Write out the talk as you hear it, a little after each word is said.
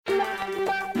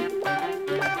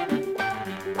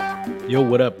Yo,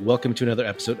 what up? Welcome to another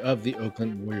episode of the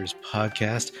Oakland Warriors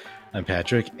podcast. I'm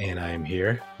Patrick, and I am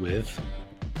here with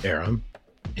Aram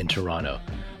in Toronto.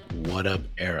 What up,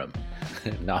 Aram?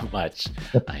 Not much.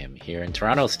 I am here in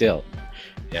Toronto still.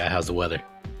 Yeah, how's the weather?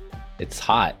 It's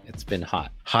hot. It's been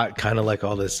hot. Hot, kind of like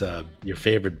all this, your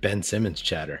favorite Ben Simmons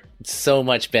chatter. So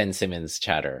much Ben Simmons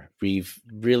chatter. We've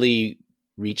really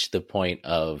reached the point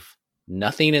of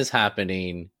nothing is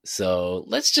happening. So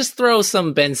let's just throw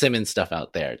some Ben Simmons stuff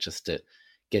out there just to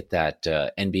get that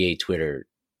NBA Twitter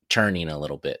turning a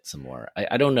little bit some more.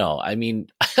 I don't know. I mean,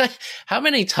 how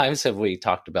many times have we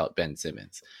talked about Ben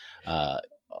Simmons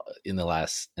in the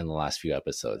last few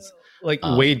episodes?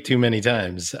 Way too many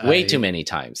times. Way too many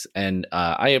times. And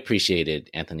I appreciated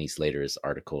Anthony Slater's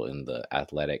article in The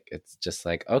Athletic. It's just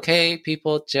like, okay,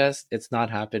 people, it's not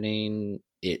happening.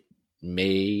 It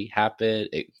may happen.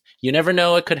 You never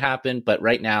know, it could happen. But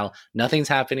right now, nothing's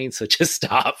happening. So just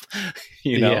stop,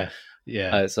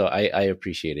 Yeah. So I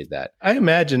appreciated that. I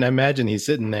imagine he's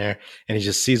sitting there and he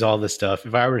just sees all this stuff.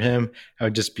 If I were him, I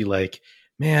would just be like,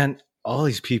 man, all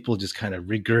these people just kind of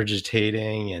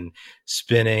regurgitating and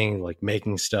spinning, like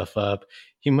making stuff up.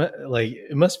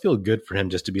 It must feel good for him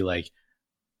just to be like,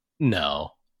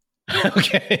 no.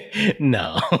 Okay.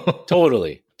 No.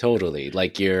 Totally.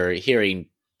 Like you're hearing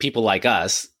people like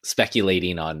us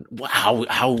speculating on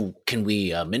how can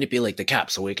we manipulate the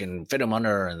cap so we can fit them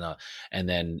under, and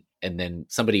then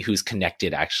somebody who's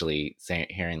connected actually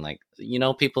hearing like,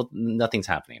 people, nothing's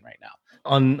happening right now.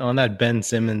 On that Ben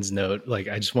Simmons note, like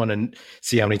I just want to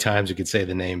see how many times you could say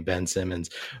the name Ben Simmons,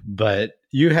 but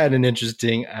you had an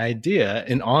interesting idea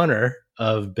in honor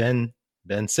of Ben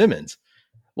Simmons.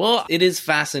 Well, it is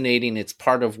fascinating. It's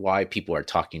part of why people are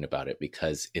talking about it,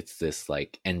 because it's this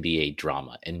like NBA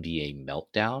drama, NBA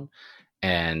meltdown.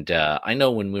 And I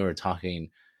know when we were talking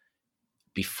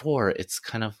before, it's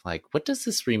kind of like, what does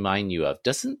this remind you of?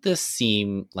 Doesn't this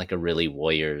seem like a really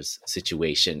Warriors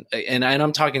situation? And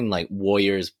I'm talking like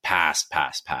Warriors past.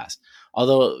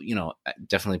 Although,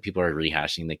 definitely people are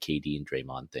rehashing the KD and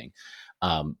Draymond thing.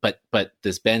 But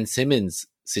this Ben Simmons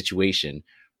situation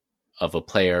of a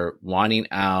player wanting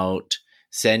out,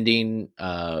 sending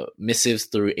missives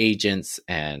through agents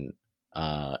and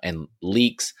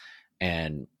leaks,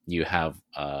 and you have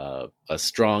a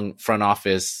strong front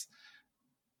office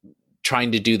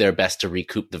trying to do their best to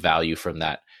recoup the value from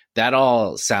that. That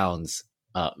all sounds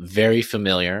very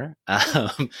familiar.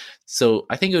 So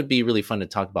I think it would be really fun to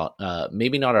talk about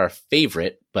maybe not our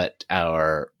favorite, but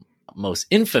our most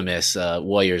infamous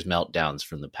Warriors meltdowns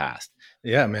from the past.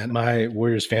 Yeah, man, my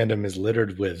Warriors fandom is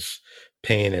littered with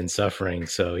pain and suffering.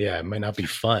 So yeah, it might not be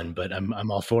fun, but I'm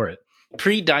all for it.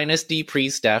 Pre-dynasty,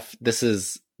 pre-Steph, this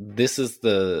is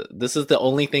the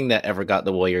only thing that ever got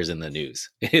the Warriors in the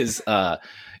news is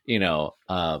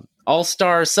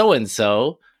all-star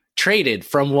so-and-so traded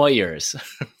from Warriors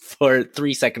for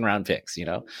 3 second-round picks.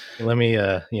 Let me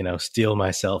steel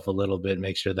myself a little bit,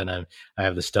 make sure that I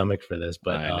have the stomach for this.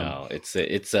 But I know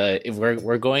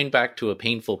we're going back to a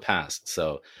painful past.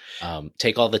 So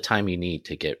take all the time you need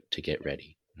to get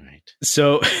ready. All right.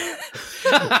 So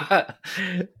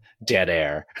dead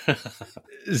air.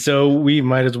 So we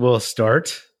might as well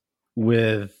start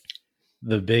with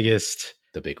the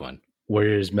big one,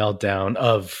 Warriors meltdown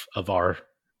of our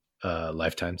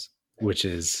lifetimes, which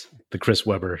is the Chris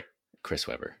Webber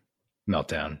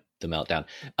meltdown. The meltdown.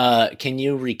 Can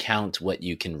you recount what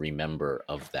you can remember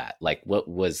of that? Like, what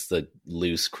was the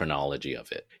loose chronology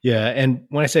of it? Yeah, and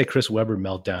when I say Chris Webber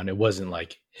meltdown, it wasn't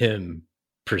like him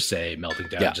per se melting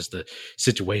down, just the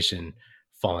situation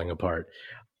falling apart.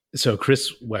 So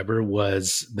Chris Webber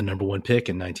was the number one pick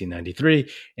in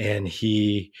 1993, and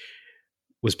he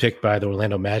was picked by the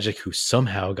Orlando Magic, who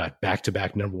somehow got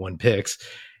back-to-back number one picks.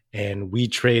 And we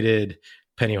traded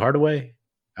Penny Hardaway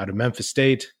out of Memphis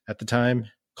State at the time,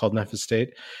 called Memphis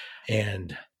State,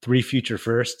 and 3 future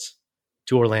firsts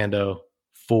to Orlando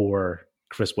for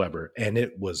Chris Webber. And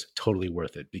it was totally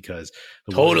worth it, because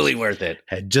the Warriors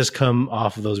had just come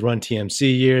off of those Run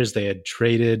TMC years. They had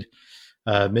traded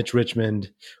Mitch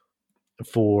Richmond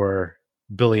for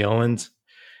Billy Owens,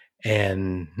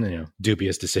 and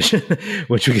dubious decision,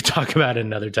 which we could talk about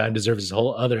another time, deserves a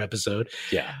whole other episode.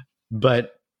 Yeah.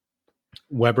 But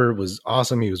Webber was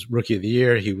awesome. He was rookie of the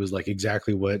year. He was like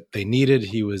exactly what they needed.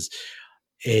 He was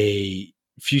a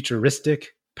futuristic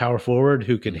power forward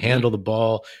who could handle the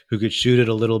ball, who could shoot it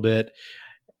a little bit,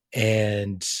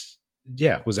 and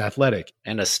was athletic.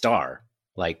 And a star.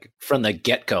 Like from the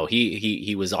get-go,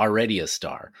 he was already a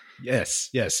star. Yes.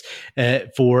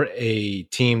 For a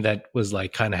team that was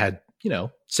like kind of had,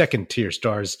 second tier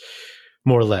stars,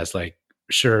 more or less, like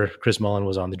sure, Chris Mullin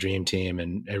was on the dream team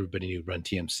and everybody knew Run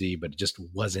TMC, but it just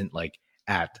wasn't like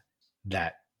at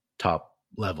that top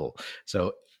level.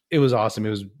 So it was awesome. It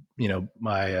was,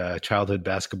 my childhood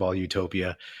basketball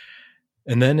utopia.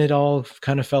 And then it all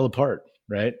kind of fell apart,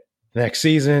 right? Next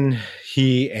season,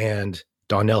 he and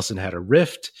Don Nelson had a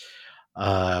rift,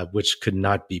 which could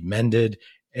not be mended.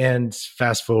 And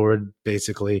fast forward,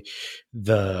 basically,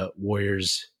 the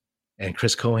Warriors and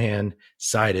Chris Cohan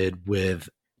sided with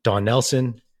Don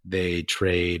Nelson. They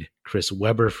trade Chris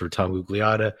Webber for Tom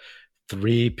Gugliotta,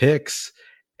 3 picks.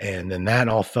 And then that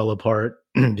all fell apart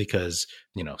because,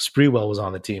 Sprewell was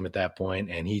on the team at that point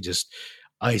and he just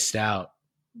iced out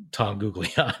Tom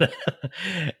Gugliotta.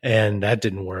 And that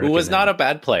didn't work. Who was not a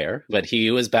bad player, but he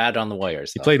was bad on the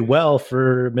Warriors. He played well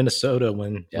for Minnesota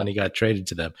when he got traded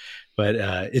to them. But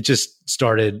it just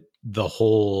started the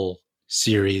whole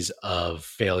series of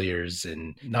failures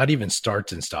and not even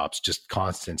starts and stops, just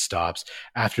constant stops.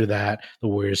 After that, the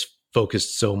Warriors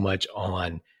focused so much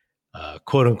on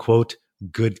quote unquote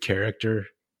good character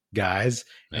guys,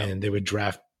 and they would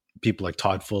draft people like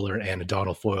Todd Fuller and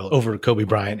Donald Foyle over Kobe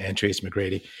Bryant and Trace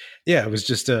McGrady. Yeah, it was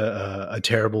just a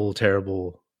terrible,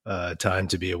 terrible time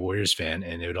to be a Warriors fan.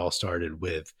 And it all started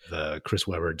with the Chris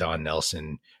Webber, Don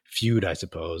Nelson feud, I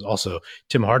suppose. Also,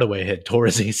 Tim Hardaway had tore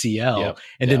his ACL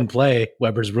and didn't play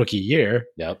Webber's rookie year.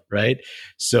 Right.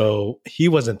 So he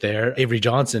wasn't there. Avery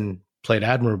Johnson played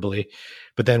admirably.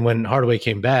 But then when Hardaway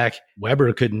came back,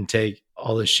 Webber couldn't take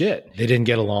all this shit. They didn't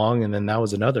get along. And then that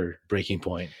was another breaking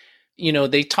point.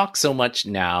 They talk so much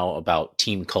now about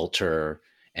team culture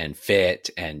and fit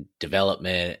and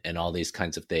development and all these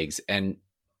kinds of things. And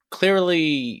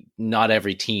clearly not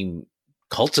every team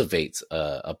cultivates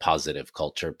a positive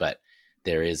culture, but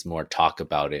there is more talk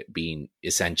about it being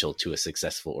essential to a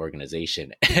successful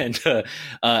organization. And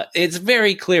it's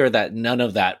very clear that none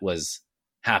of that was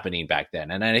happening back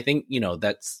then. And I think,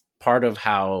 that's part of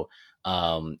how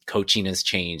coaching has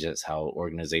changed. It's how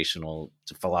organizational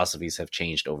philosophies have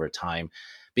changed over time,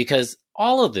 because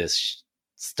all of this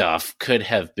stuff could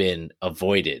have been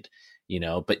avoided,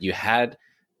 but you had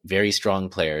very strong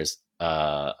players,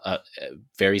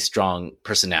 very strong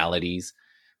personalities.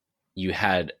 You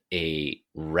had a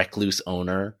recluse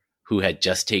owner who had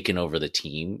just taken over the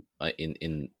team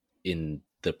in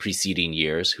the preceding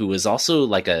years, who was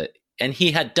also and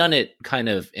he had done it kind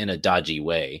of in a dodgy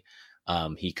way.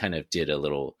 He kind of did a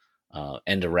little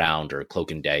end around or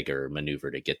cloak and dagger maneuver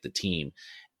to get the team.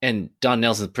 And Don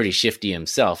Nelson's pretty shifty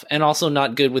himself, and also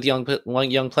not good with young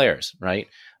players, right?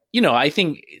 I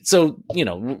think so.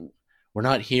 We're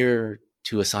not here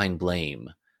to assign blame.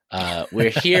 We're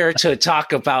here to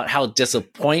talk about how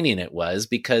disappointing it was,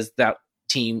 because that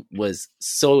team was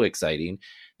so exciting.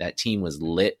 That team was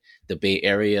lit. The Bay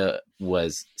Area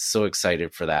was so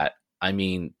excited for that. I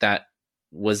mean, that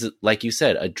was, like you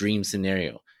said, a dream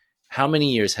scenario. How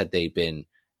many years had they been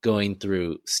going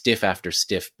through stiff after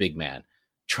stiff big man,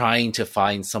 trying to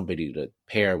find somebody to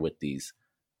pair with these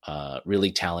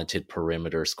really talented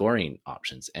perimeter scoring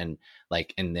options? And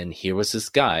then here was this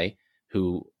guy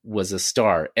who was a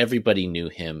star. Everybody knew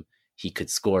him. He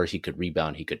could score, he could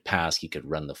rebound, he could pass, he could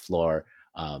run the floor.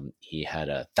 He had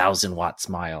a 1,000-watt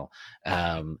smile.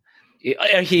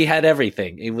 He had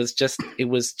everything. It was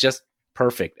just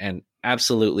perfect and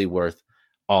absolutely worth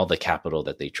all the capital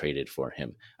that they traded for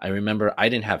him. I remember I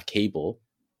didn't have cable,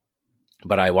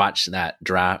 but I watched that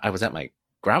draft. I was at my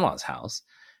grandma's house,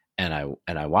 and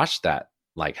I watched that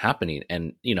happening.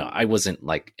 And I wasn't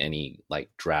any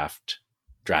draft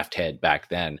head back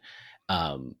then,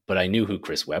 but I knew who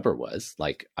Chris Webber was.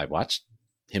 I watched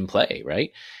him play,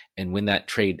 right? And when that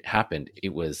trade happened,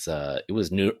 it was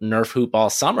Nerf hoop all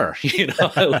summer,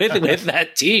 with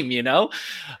that team,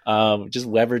 just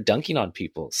Webber dunking on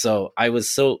people. So I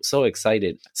was so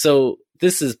excited. So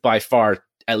this is by far,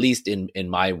 at least in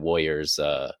my Warriors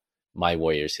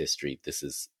history, this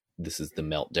is the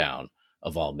meltdown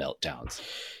of all meltdowns,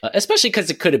 especially because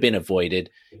it could have been avoided,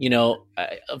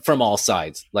 from all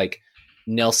sides.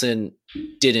 Nelson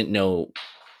didn't know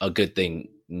a good thing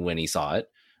when he saw it,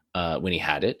 when he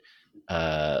had it,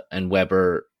 and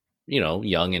Webber,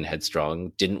 young and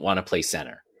headstrong, didn't want to play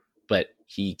center, but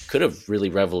he could have really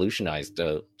revolutionized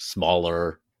a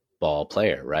smaller ball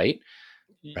player, right?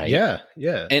 Yeah.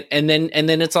 And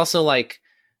then it's also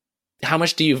how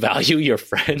much do you value your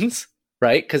friends,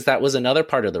 right? Because that was another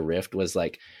part of the rift. Was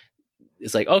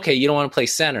it's okay, you don't want to play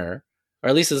center, or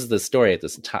at least this is the story at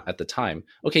the time.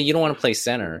 Okay, you don't want to play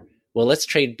center. Well, let's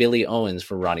trade Billy Owens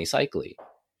for Ronnie Cycli,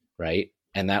 right?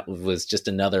 And that was just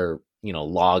another,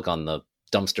 log on the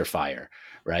dumpster fire,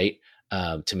 right?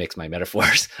 to mix my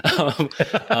metaphors.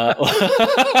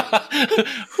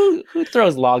 Who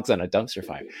throws logs on a dumpster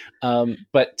fire?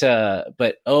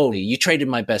 But oh, you traded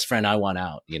my best friend. I want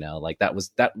out. Like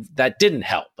that didn't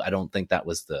help. I don't think that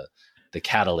was the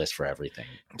catalyst for everything.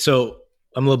 So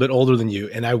I'm a little bit older than you,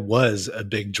 and I was a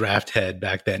big draft head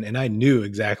back then, and I knew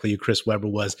exactly who Chris Webber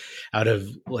was out of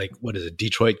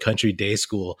Detroit Country Day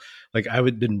School. Like I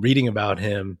had been reading about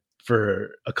him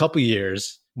for a couple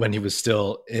years when he was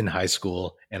still in high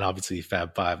school, and obviously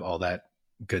Fab Five, all that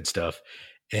good stuff.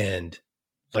 And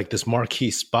like this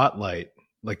marquee spotlight,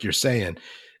 like you're saying,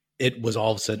 it was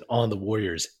all of a sudden on the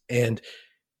Warriors, and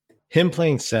him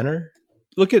playing center.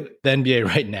 Look at the NBA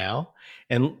right now,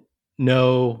 and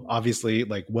know obviously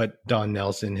like what Don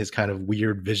Nelson, his kind of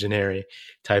weird visionary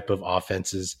type of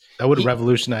offenses that would have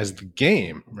revolutionized the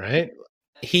game, right?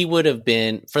 He would have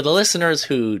been, for the listeners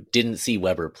who didn't see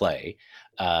Webber play,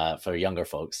 for younger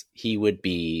folks, he would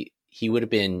have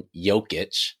been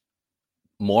Jokic,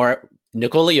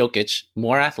 Nikola Jokic,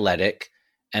 more athletic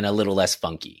and a little less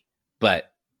funky.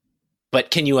 But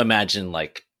can you imagine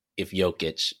like if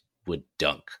Jokic would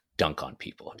dunk on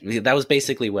people? That was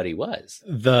basically what he was.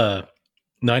 The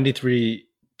 93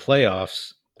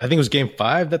 playoffs, I think it was game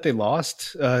 5 that they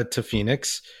lost to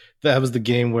Phoenix. That was the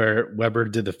game where Webber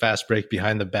did the fast break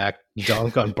behind the back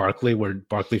dunk on Barkley, where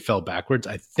Barkley fell backwards.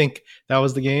 I think that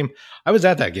was the game. I was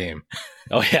at that game.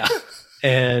 Oh, yeah.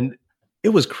 And it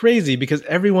was crazy because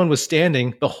everyone was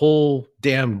standing the whole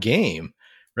damn game.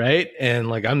 Right. And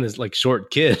like, I'm this like short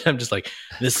kid. I'm just like,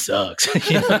 this sucks.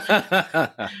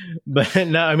 But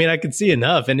no, I mean, I could see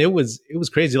enough. And it was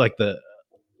crazy. Like the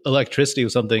electricity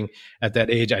was something at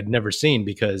that age I'd never seen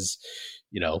because,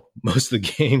 most of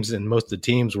the games and most of the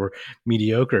teams were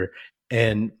mediocre.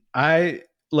 And I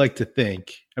like to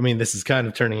think, I mean, this is kind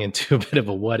of turning into a bit of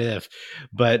a what if,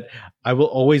 but I will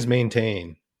always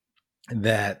maintain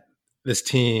that this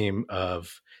team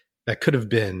that could have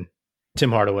been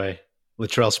Tim Hardaway,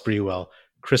 Latrell Sprewell,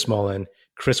 Chris Mullin,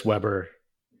 Chris Webber,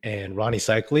 and Ronnie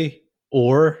Cycli,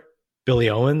 or Billy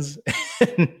Owens,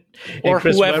 or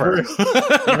Chris whoever,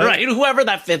 right? Whoever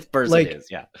that fifth person is.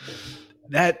 Yeah,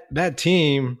 that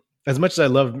team. As much as I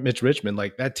love Mitch Richmond,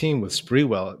 like that team with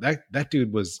Sprewell, that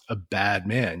dude was a bad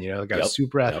man. The guy was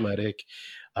super athletic.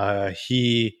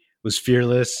 He was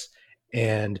fearless,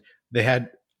 and they had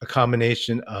a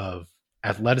combination of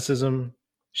athleticism,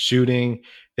 shooting.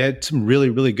 They had some really,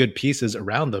 really good pieces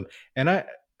around them. And I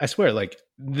swear, like,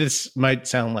 this might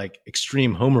sound like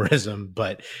extreme homerism,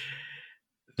 but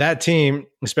that team,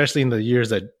 especially in the years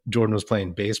that Jordan was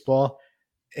playing baseball,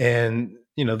 and,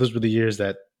 those were the years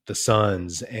that the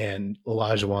Suns and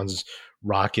Olajuwon's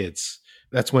Rockets,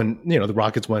 that's when, the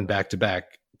Rockets won back-to-back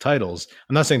titles.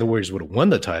 I'm not saying the Warriors would have won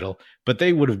the title, but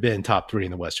they would have been top 3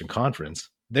 in the Western Conference.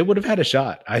 They would have had a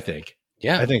shot, I think.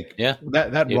 Yeah, I think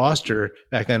that roster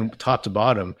back then, top to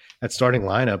bottom, that starting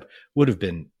lineup would have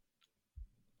been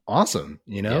awesome.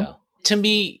 Yeah. To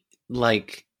me,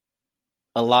 like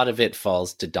a lot of it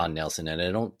falls to Don Nelson, and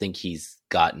I don't think he's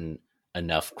gotten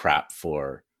enough crap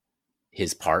for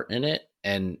his part in it.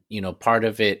 And part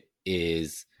of it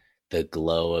is the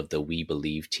glow of the We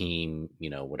Believe team.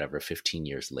 15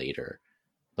 years later,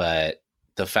 but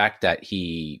the fact that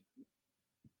he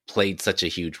played such a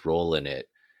huge role in it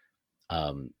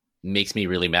makes me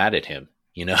really mad at him.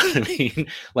 You know what I mean?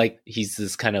 Like he's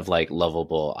this kind of like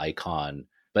lovable icon,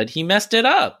 but he messed it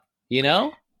up,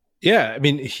 Yeah. I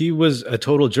mean, he was a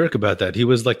total jerk about that. He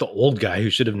was like the old guy who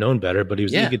should have known better, but he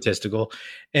was egotistical.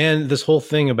 And this whole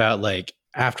thing about like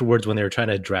afterwards when they were trying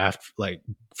to draft like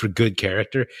for good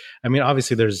character. I mean,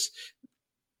 obviously there's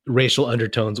racial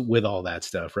undertones with all that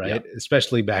stuff, right? Yeah.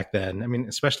 Especially back then. I mean,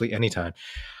 especially anytime.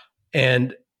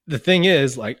 And the thing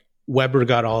is, like, Webber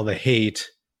got all the hate,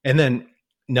 and then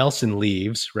Nelson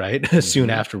leaves, right? Mm-hmm. Soon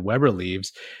after Webber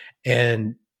leaves,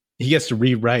 and he gets to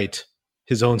rewrite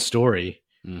his own story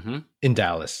in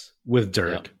Dallas with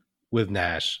Dirk, with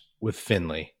Nash, with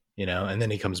Finley, and then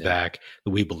he comes back,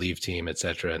 the We Believe team,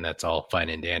 etc., and that's all fine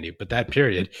and dandy. But that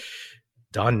period,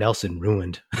 Don Nelson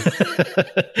ruined.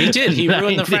 He did. He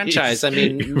ruined the franchise. I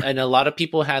mean, and a lot of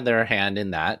people had their hand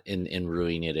in that, in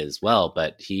ruining it as well.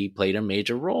 But he played a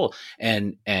major role,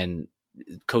 and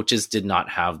coaches did not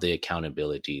have the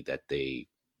accountability that they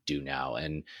do now.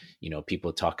 And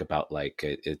people talk about like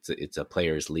it's a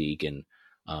players' league, and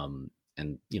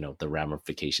the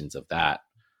ramifications of that.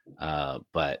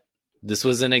 But this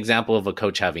was an example of a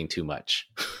coach having too much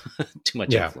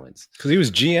influence. Because he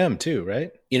was GM too, right?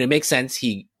 It makes sense.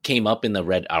 He came up in the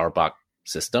Red Auerbach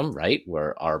system, right?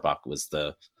 Where Auerbach was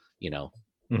the,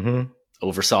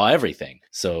 oversaw everything.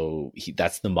 So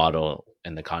that's the model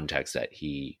and the context that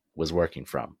he was working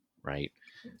from. right?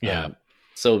 Yeah.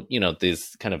 So,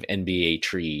 this kind of NBA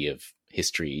tree of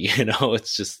history,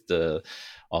 it's just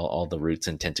all the roots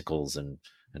and tentacles and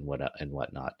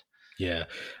whatnot. Yeah.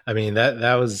 I mean,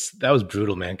 that was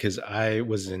brutal, man. Cause I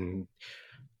think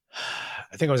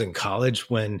I was in college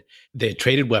when they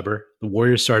traded Weber. The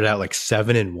Warriors started out like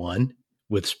 7-1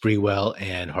 with Sprewell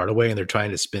and Hardaway, and they're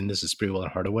trying to spin this as Sprewell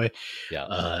and Hardaway.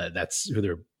 Yeah. That's who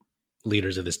their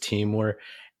leaders of this team were.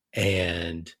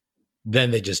 And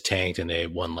then they just tanked and they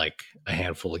won like a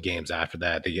handful of games after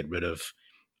that. They get rid of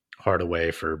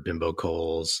Hardaway for Bimbo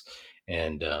Coles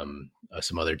and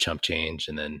some other chump change.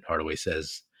 And then Hardaway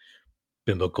says,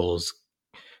 Bimbo Coles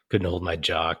couldn't hold my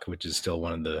jock, which is still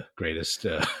one of the greatest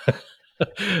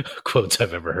quotes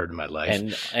I've ever heard in my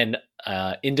life. And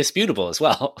indisputable as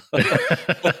well.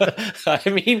 I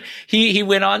mean, he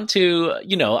went on to,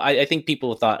 I think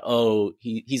people thought, oh,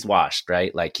 he's washed,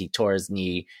 right? Like he tore his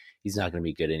knee. He's not going to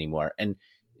be good anymore. And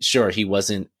sure, he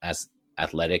wasn't as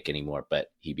athletic anymore, but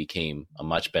he became a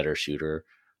much better shooter.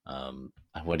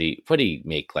 What did he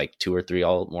make, like 2 or 3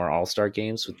 more All-Star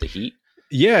games with the Heat?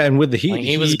 Yeah, and with the Heat,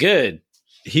 he was good.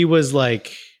 He was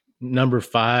like number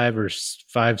 5 or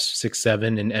 5, 6,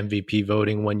 7 in MVP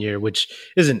voting one year, which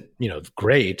isn't,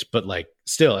 great, but like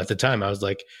still at the time I was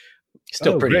like,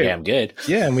 still pretty great. Damn good.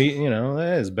 Yeah. And we,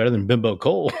 that is better than Bimbo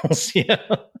Coles. Yeah.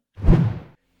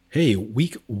 Hey,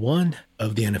 week 1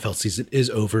 of the NFL season is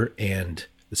over and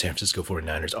the San Francisco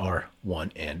 49ers are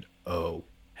 1-0.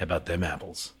 How about them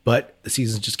apples? But the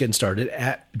season's just getting started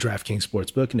at DraftKings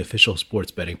Sportsbook, an official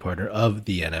sports betting partner of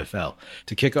the NFL.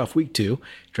 To kick off week 2,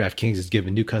 DraftKings is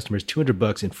giving new customers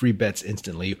 $200 in free bets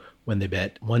instantly when they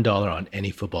bet $1 on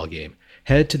any football game.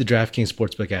 Head to the DraftKings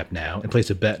Sportsbook app now and place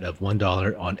a bet of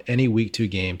 $1 on any week 2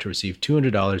 game to receive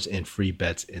 $200 in free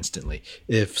bets instantly.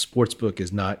 If Sportsbook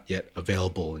is not yet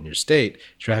available in your state,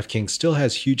 DraftKings still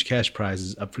has huge cash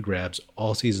prizes up for grabs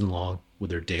all season long with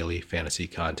their daily fantasy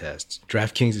contests.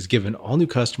 DraftKings is giving all new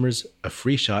customers a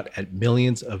free shot at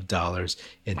millions of dollars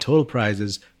in total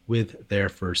prizes with their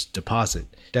first deposit.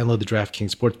 Download the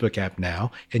DraftKings Sportsbook app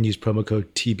now and use promo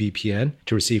code TBPN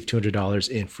to receive $200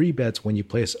 in free bets when you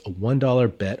place a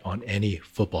 $1 bet on any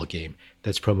football game.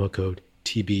 That's promo code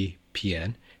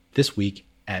TBPN this week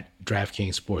at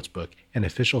DraftKings Sportsbook, an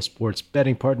official sports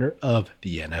betting partner of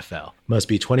the NFL. Must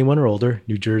be 21 or older,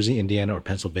 New Jersey, Indiana, or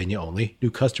Pennsylvania only.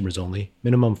 New customers only.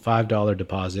 Minimum $5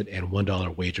 deposit and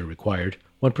 $1 wager required.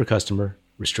 One per customer.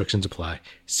 Restrictions apply.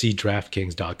 See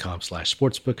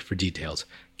DraftKings.com/sportsbook for details.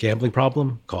 Gambling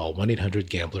problem? Call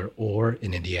 1-800-GAMBLER or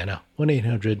in Indiana,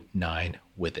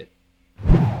 1-800-9-WITH-IT.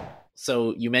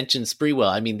 So you mentioned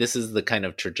Sprewell. I mean, this is the kind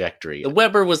of trajectory. The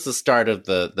Weber was the start of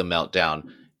the meltdown,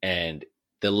 and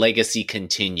the legacy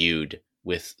continued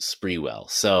with Sprewell.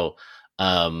 So,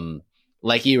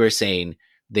 like you were saying,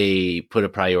 they put a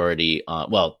priority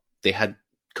on, they had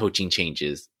coaching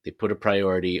changes. They put a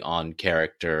priority on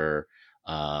character,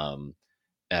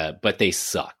 but they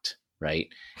sucked, right?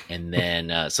 And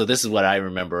then, so this is what I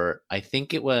remember. I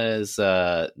think it was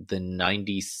the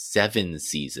 97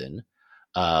 season.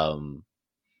 I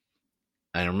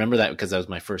remember that because that was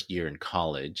my first year in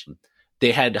college.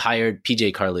 They had hired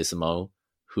PJ Carlesimo,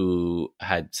 who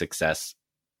had success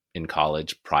in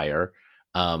college prior.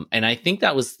 And I think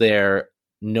that was their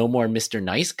No More Mr.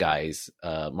 Nice Guys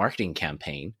marketing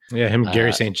campaign. Yeah, him,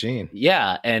 Gary St. Jean.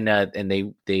 Yeah, and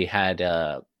they had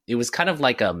it was kind of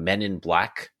like a Men in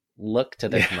Black look to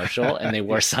the commercial, and they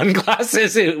wore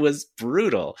sunglasses. It was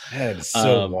brutal. Yeah, it's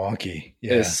so wonky.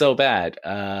 Yeah. It was so bad.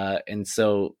 And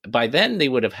so by then they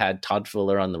would have had Todd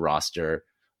Fuller on the roster.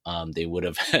 They would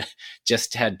have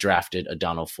just had drafted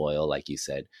Adonal Foyle, like you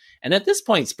said. And at this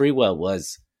point, Sprewell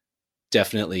was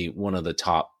definitely one of the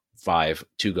top 5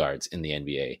 two guards in the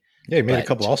NBA. Yeah, he made a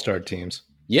couple All-Star teams.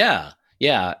 Yeah.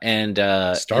 And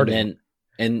starting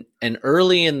and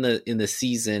early in the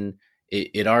season,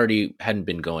 it already hadn't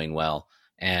been going well.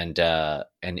 And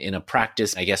in a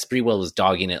practice, I guess Sprewell was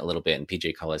dogging it a little bit, and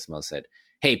PJ Carlesimo said,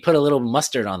 "Hey, put a little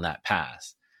mustard on that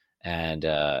pass." And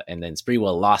then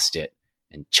Sprewell lost it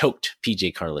and choked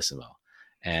PJ Carlesimo.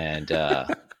 And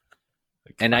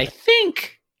and I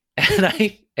think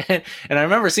I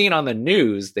remember seeing on the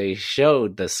news, they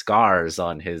showed the scars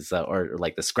on his or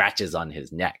like the scratches on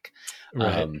his neck.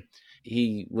 Right.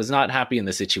 He was not happy in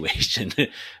the situation,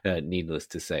 needless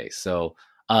to say. So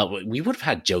we would have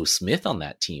had Joe Smith on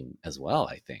that team as well,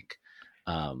 I think.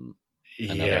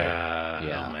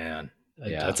 Yeah. Oh man.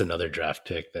 Yeah. That's another draft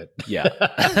pick that.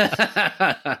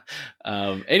 Yeah.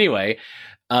 Anyway.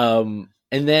 And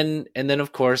then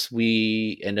of course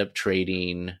we end up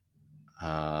trading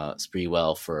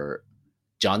Sprewell for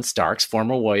John Starks,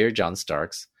 former Warrior John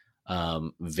Starks.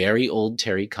 very old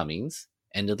Terry Cummings,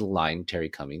 end of the line Terry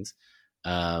Cummings,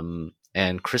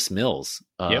 and Chris Mills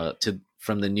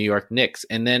from the New York Knicks.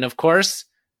 And then, of course,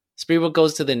 Sprewell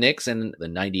goes to the Knicks, and the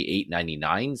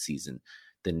 98-99 season,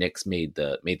 the Knicks made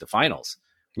the finals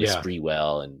with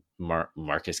Sprewell and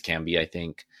Marcus Camby, I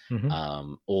think,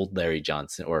 old Larry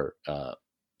Johnson, or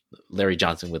Larry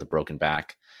Johnson with a broken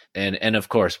back. And of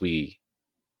course, we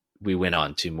went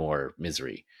on to more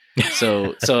misery.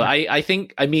 So I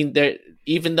think, I mean, there,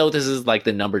 even though this is like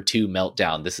the number 2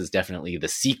 meltdown, this is definitely the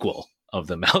sequel of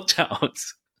the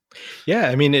meltdowns. Yeah,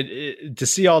 I mean, to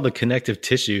see all the connective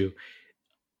tissue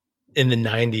in the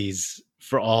 90s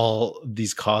for all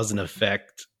these cause and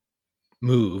effect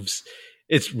moves,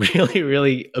 it's really,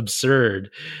 really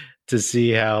absurd to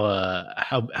see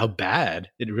how bad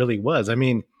it really was. I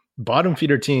mean, bottom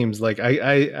feeder teams, like I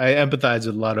empathize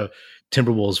with a lot of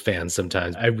Timberwolves fans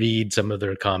sometimes. I read some of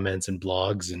their comments and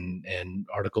blogs and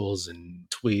articles and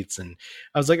tweets, and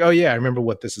I was like, oh yeah, I remember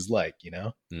what this is like, you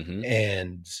know?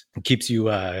 And it keeps you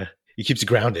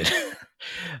grounded.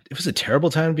 It was a terrible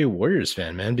time to be a Warriors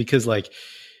fan, man, because like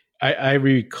I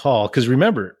recall, because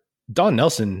remember, Don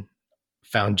Nelson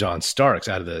found John Starks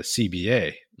out of the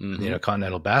CBA, you know,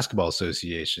 Continental Basketball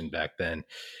Association back then.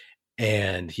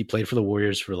 And he played for the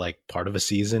Warriors for like part of a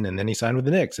season, and then he signed with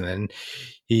the Knicks, and then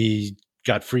he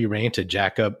got free reign to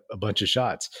jack up a bunch of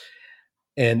shots.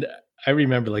 And I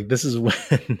remember, like, this is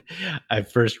when I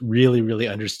first really, really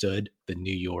understood the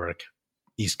New York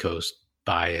East Coast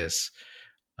bias,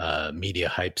 media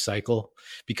hype cycle,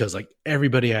 because like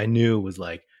everybody I knew was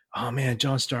like, oh man,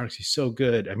 John Starks, he's so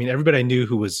good. I mean, everybody I knew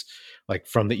who was like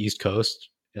from the East Coast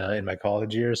in my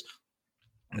college years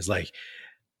was like,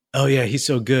 oh yeah, he's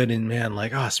so good. And man,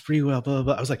 like, Sprewell, blah, blah,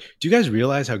 blah. I was like, do you guys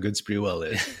realize how good Sprewell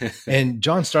is? And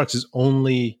John Starks is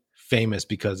only famous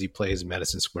because he plays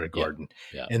Madison Square Garden.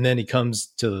 Yeah. And then he comes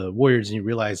to the Warriors and you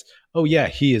realize, oh yeah,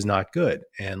 he is not good.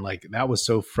 And like, that was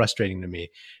so frustrating to me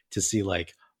to see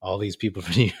like all these people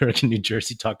from New York and New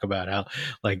Jersey talk about how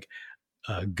like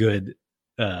good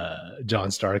John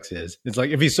Starks is. It's like,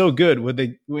 if he's so good, would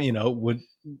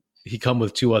he come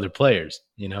with 2 other players?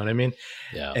 You know what I mean?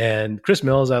 Yeah. And Chris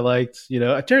Mills, I liked, you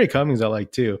know, Terry Cummings, I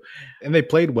liked too. And they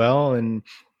played well and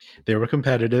they were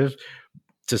competitive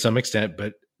to some extent,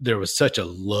 but there was such a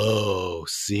low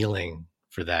ceiling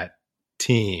for that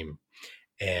team.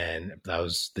 And that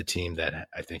was the team that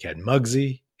I think had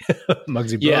Muggsy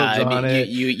Bogues on it.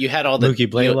 You had all the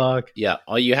Mookie Blaylock.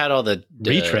 You had all the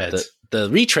retreads. The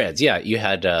retreads. Yeah. You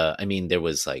had, there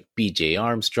was like BJ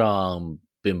Armstrong,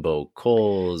 Bimbo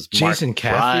Coles, Jason Mark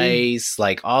Caffey. Price,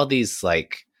 like all these,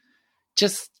 like,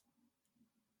 just,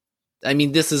 I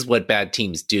mean, this is what bad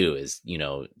teams do is, you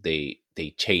know, they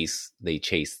chase,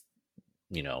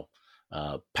 you know,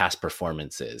 past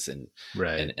performances and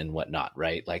whatnot,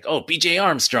 right? Like, oh, BJ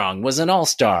Armstrong was an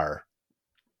all-star,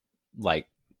 like,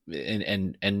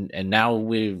 and now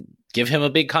we give him a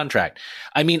big contract.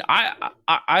 I mean,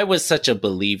 I was such a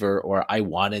believer, or I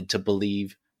wanted to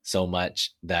believe so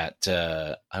much that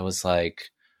I was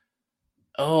like,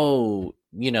 oh,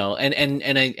 you know,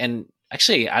 and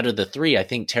actually out of the 3, I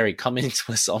think Terry Cummings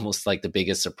was almost like the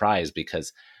biggest surprise,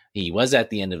 because he was at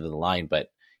the end of the line,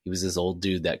 but he was this old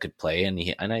dude that could play,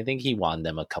 and I think he won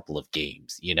them a couple of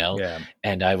games, you know? Yeah.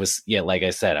 And I was, like I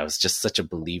said, I was just such a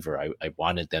believer. I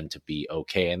wanted them to be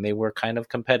okay, and they were kind of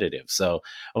competitive. So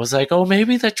I was like, oh,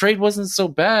 maybe the trade wasn't so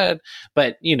bad,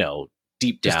 but you know,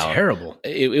 deep down, it's terrible.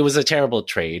 It was a terrible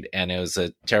trade, and it was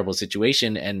a terrible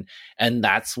situation, and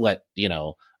that's what, you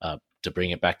know, to bring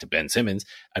it back to Ben Simmons.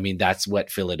 I mean, that's what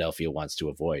Philadelphia wants to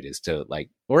avoid, is to, like,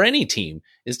 or any team,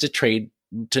 is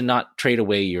to not trade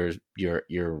away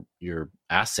your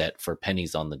asset for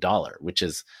pennies on the dollar,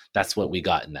 that's what we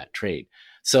got in that trade.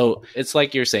 So it's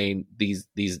like you're saying,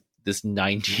 this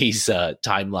 90s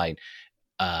timeline,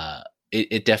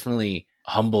 it definitely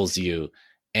humbles you,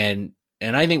 and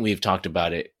I think we've talked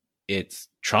about it. It's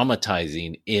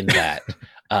traumatizing in that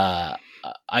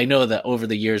I know that over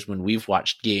the years when we've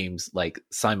watched games like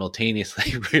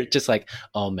simultaneously, we're just like,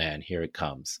 oh man, here it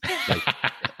comes. Like,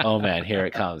 oh man, here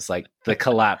it comes. Like the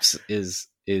collapse is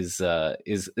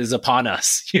upon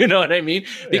us. You know what I mean?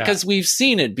 Because we've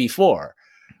seen it before.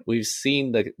 We've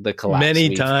seen the collapse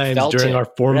many times during our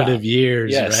formative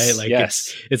years, right? Like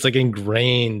it's like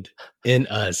ingrained in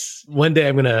us. One day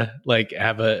I'm gonna like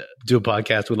do a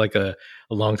podcast with like a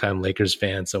longtime Lakers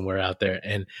fan somewhere out there,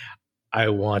 and I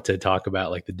want to talk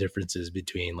about like the differences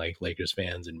between like Lakers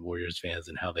fans and Warriors fans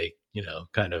and how they, you know,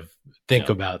 kind of think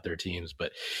about their teams.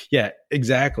 But yeah,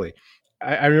 exactly.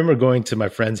 I remember going to my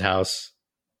friend's house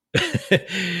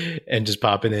and just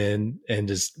popping in and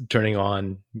just turning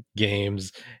on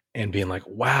games and being like,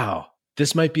 wow,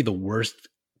 this might be the worst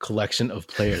collection of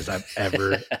players I've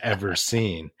ever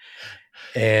seen.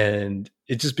 And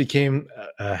it just became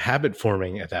a habit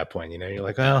forming at that point. You're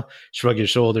like, well, shrug your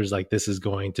shoulders, like this is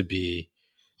going to be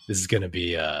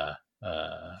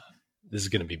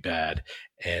bad.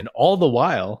 And all the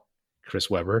while, Chris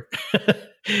Webber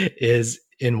is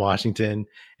in Washington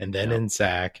and then in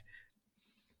SAC,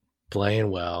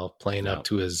 playing well, playing up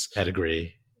to his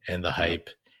pedigree and the hype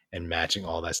and matching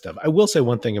all that stuff. I will say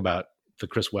one thing about the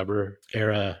Chris Webber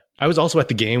era. I was also at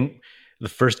the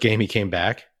first game he came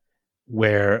back,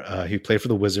 where he played for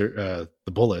the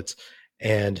Bullets,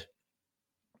 and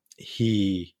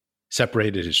he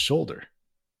separated his shoulder,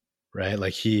 right?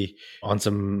 Like he, on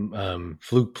some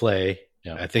fluke play,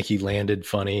 I think he landed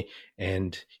funny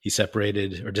and he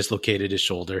separated or dislocated his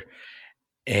shoulder,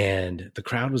 and the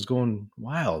crowd was going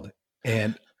wild.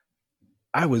 And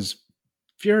I was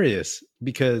furious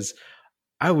because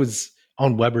I was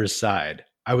on Weber's side.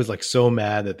 I was like so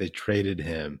mad that they traded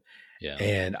him. Yeah.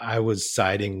 And I was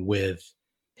siding with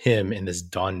him in this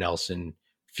Don Nelson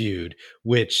feud,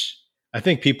 which I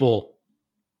think people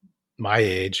my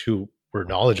age who were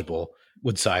knowledgeable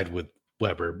would side with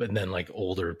Weber, but then like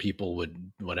older people would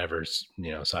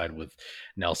side with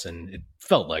Nelson. It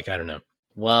felt like, I don't know.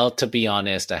 Well, to be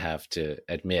honest, I have to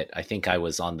admit, I think I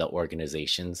was on the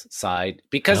organization's side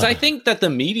because I think that the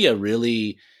media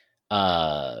really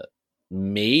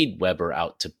made Weber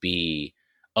out to be,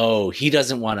 he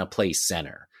doesn't want to play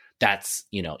center. That's,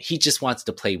 he just wants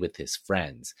to play with his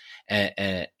friends.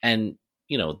 And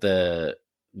the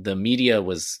media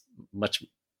was much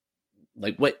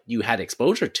like what you had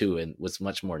exposure to and was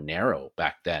much more narrow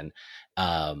back then,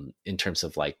 in terms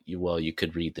of like, you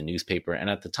could read the newspaper. And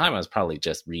at the time I was probably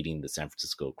just reading the San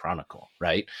Francisco Chronicle.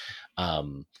 Right.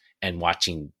 And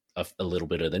watching a little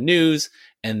bit of the news,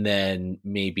 and then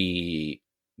maybe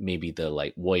the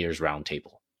like Warriors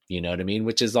Roundtable, you know what I mean?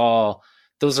 Which is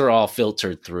those are all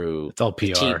filtered through. It's all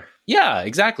PR. Yeah,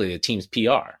 exactly. The team's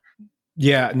PR.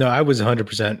 Yeah, no, I was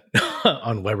 100%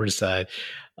 on Weber's side.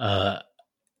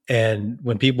 And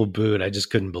when people booed, I just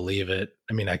couldn't believe it.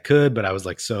 I mean, I could, but I was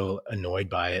like so annoyed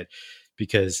by it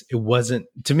because it wasn't,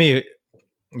 to me,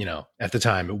 at the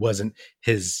time, it wasn't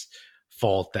his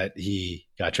fault that he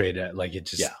got traded. Like it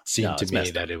just seemed to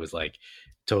me that it was like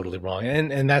totally wrong.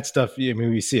 And that stuff, I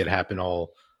mean, we see it happen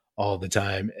all the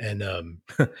time. And,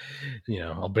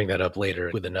 I'll bring that up later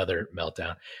with another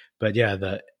meltdown. But yeah,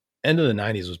 the end of the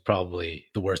 90s was probably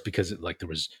the worst because there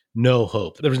was no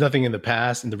hope. There was nothing in the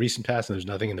recent past, and there's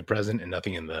nothing in the present and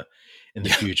nothing in the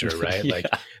future, right? Like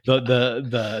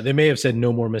they may have said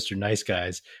no more Mr. Nice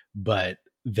Guys, but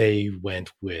they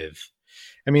went with,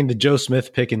 I mean, the Joe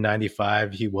Smith pick in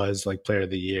 95, he was like player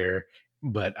of the year,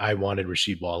 but I wanted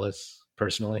Rasheed Wallace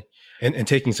personally. And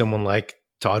taking someone like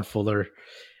Todd Fuller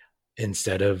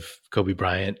instead of Kobe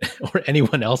Bryant or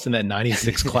anyone else in that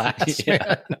 96 class.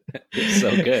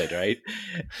 So good, right?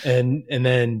 And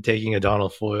then taking a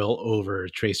Donald Foyle over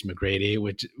Tracy McGrady,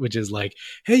 which is like,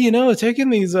 hey, taking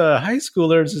these high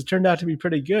schoolers has turned out to be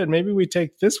pretty good. Maybe we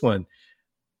take this one.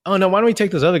 Oh no, why don't we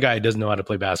take this other guy who doesn't know how to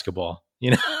play basketball?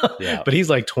 Yeah. But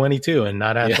he's like 22 and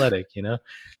not athletic,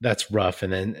 That's rough.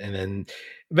 And then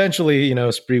eventually,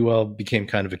 Sprewell became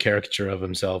kind of a caricature of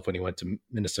himself when he went to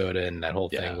Minnesota, and that whole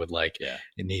thing with like,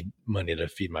 I need money to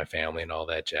feed my family and all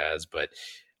that jazz. But,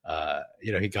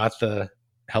 he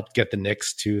helped get the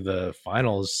Knicks to the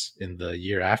finals in the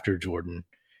year after Jordan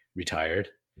retired,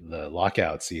 the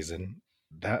lockout season.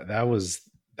 That was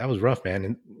rough, man.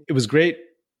 And it was great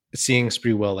seeing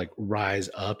Sprewell like rise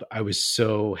up. I was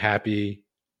so happy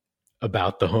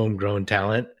about the homegrown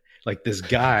talent, like this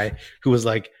guy who was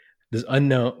like this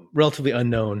relatively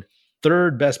unknown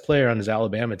third best player on his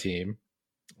Alabama team,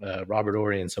 Robert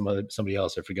Ory and somebody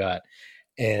else, I forgot.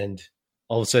 And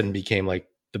all of a sudden became like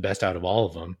the best out of all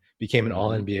of them, became an all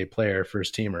NBA player,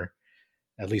 first teamer,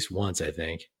 at least once, I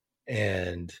think.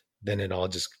 And then it all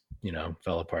just,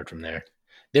 fell apart from there.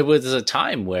 There was a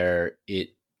time where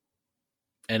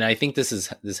and I think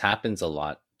this happens a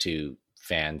lot to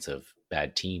fans of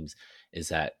bad teams, is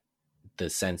that the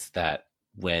sense that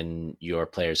when your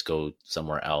players go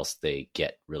somewhere else, they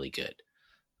get really good.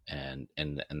 And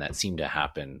that seemed to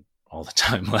happen all the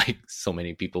time. Like so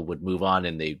many people would move on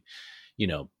and they,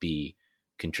 be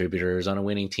contributors on a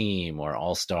winning team or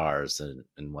all-stars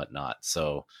and whatnot.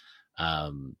 So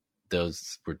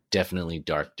those were definitely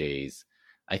dark days.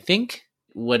 I think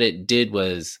what it did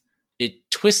was it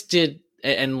twisted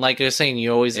And like I was saying,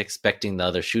 you're always expecting the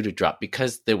other shoe to drop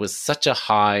because there was such a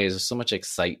high, there's so much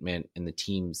excitement, and the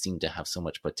team seemed to have so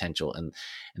much potential, and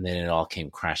then it all came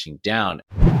crashing down.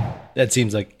 That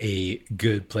seems like a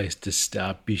good place to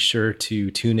stop. Be sure to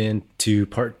tune in to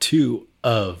part 2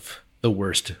 of the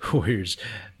worst Warriors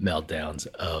meltdowns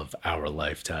of our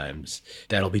lifetimes.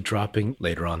 That'll be dropping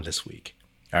later on this week.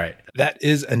 All right. That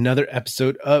is another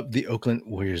episode of the Oakland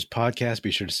Warriors podcast.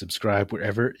 Be sure to subscribe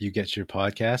wherever you get your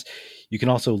podcast. You can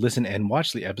also listen and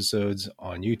watch the episodes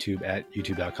on YouTube at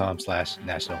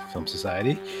youtube.com/National Film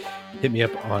Society. Hit me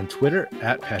up on Twitter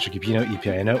at Patrick Epino,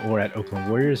 EPINO, or at Oakland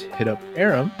Warriors. Hit up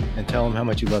Aram and tell him how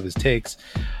much you love his takes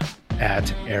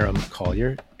at Aram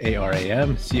Collier,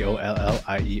 ARAMCOLLIER.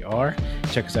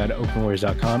 Check us out at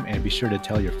oaklandwarriors.com, and be sure to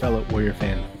tell your fellow Warrior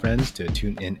fan friends to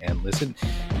tune in and listen.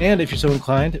 And if you're so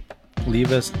inclined,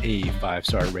 leave us a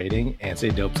 5-star rating and say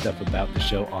dope stuff about the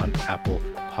show on Apple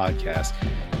Podcasts.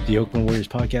 The Oakland Warriors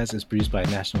podcast is produced by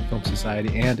National Film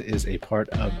Society and is a part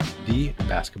of the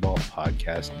Basketball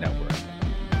Podcast Network.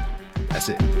 That's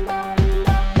it.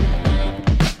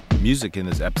 Music in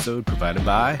this episode provided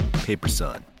by Paper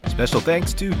Sun. Special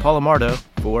thanks to Paul Amardo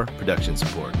for production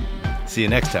support. See you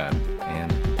next time,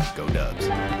 and go Dubs.